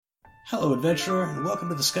Hello, adventurer, and welcome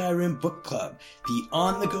to the Skyrim Book Club, the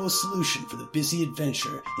on-the-go solution for the busy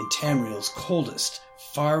adventurer in Tamriel's coldest,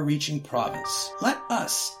 far-reaching province. Let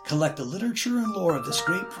us collect the literature and lore of this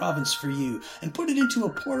great province for you and put it into a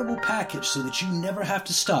portable package so that you never have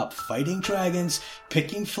to stop fighting dragons,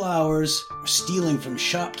 picking flowers, or stealing from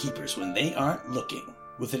shopkeepers when they aren't looking.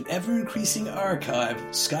 With an ever-increasing archive,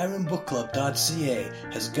 SkyrimBookClub.ca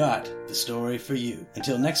has got the story for you.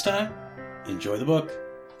 Until next time, enjoy the book.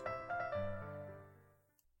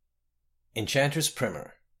 Enchanter's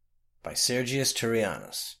Primer by Sergius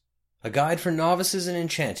Turianus, a guide for novices in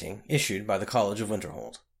enchanting issued by the College of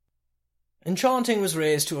Winterhold. Enchanting was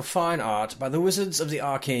raised to a fine art by the wizards of the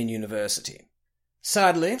Arcane University.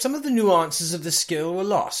 Sadly, some of the nuances of this skill were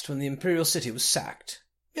lost when the Imperial City was sacked.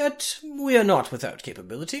 Yet, we are not without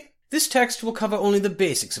capability. This text will cover only the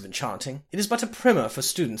basics of enchanting. It is but a primer for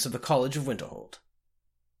students of the College of Winterhold.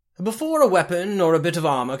 Before a weapon or a bit of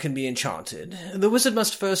armor can be enchanted, the wizard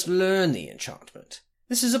must first learn the enchantment.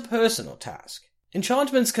 This is a personal task.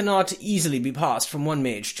 Enchantments cannot easily be passed from one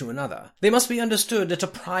mage to another. They must be understood at a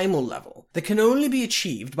primal level that can only be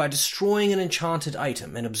achieved by destroying an enchanted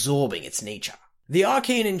item and absorbing its nature. The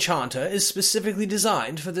arcane enchanter is specifically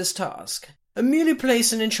designed for this task. Merely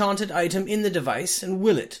place an enchanted item in the device and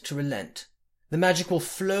will it to relent. The magic will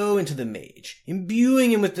flow into the mage,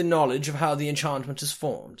 imbuing him with the knowledge of how the enchantment is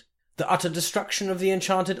formed. The utter destruction of the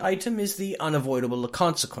enchanted item is the unavoidable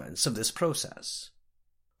consequence of this process.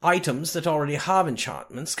 Items that already have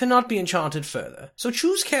enchantments cannot be enchanted further, so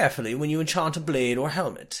choose carefully when you enchant a blade or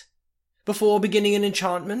helmet. Before beginning an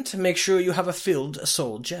enchantment, make sure you have a filled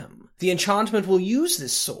soul gem. The enchantment will use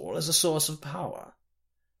this soul as a source of power.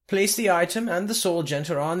 Place the item and the soul gem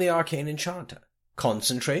on the arcane enchanter.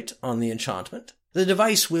 Concentrate on the enchantment. The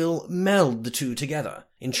device will meld the two together,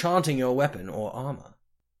 enchanting your weapon or armor.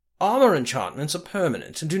 Armor enchantments are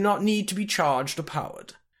permanent and do not need to be charged or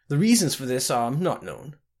powered. The reasons for this are not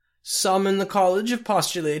known. Some in the college have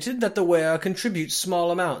postulated that the wearer contributes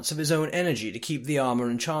small amounts of his own energy to keep the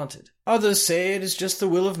armor enchanted. Others say it is just the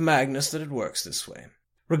will of Magnus that it works this way.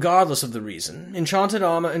 Regardless of the reason, enchanted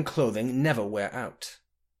armor and clothing never wear out.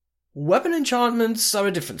 Weapon enchantments are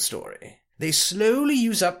a different story. They slowly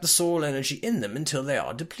use up the soul energy in them until they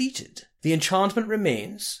are depleted. The enchantment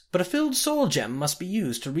remains, but a filled soul gem must be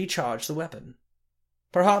used to recharge the weapon.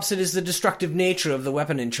 Perhaps it is the destructive nature of the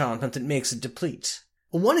weapon enchantment that makes it deplete.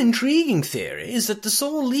 One intriguing theory is that the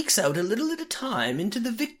soul leaks out a little at a time into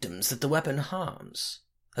the victims that the weapon harms.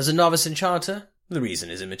 As a novice enchanter, the reason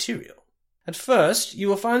is immaterial. At first, you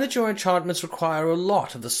will find that your enchantments require a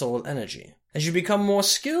lot of the soul energy. As you become more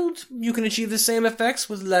skilled, you can achieve the same effects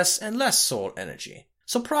with less and less soul energy.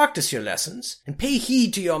 So practice your lessons, and pay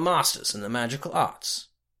heed to your masters in the magical arts.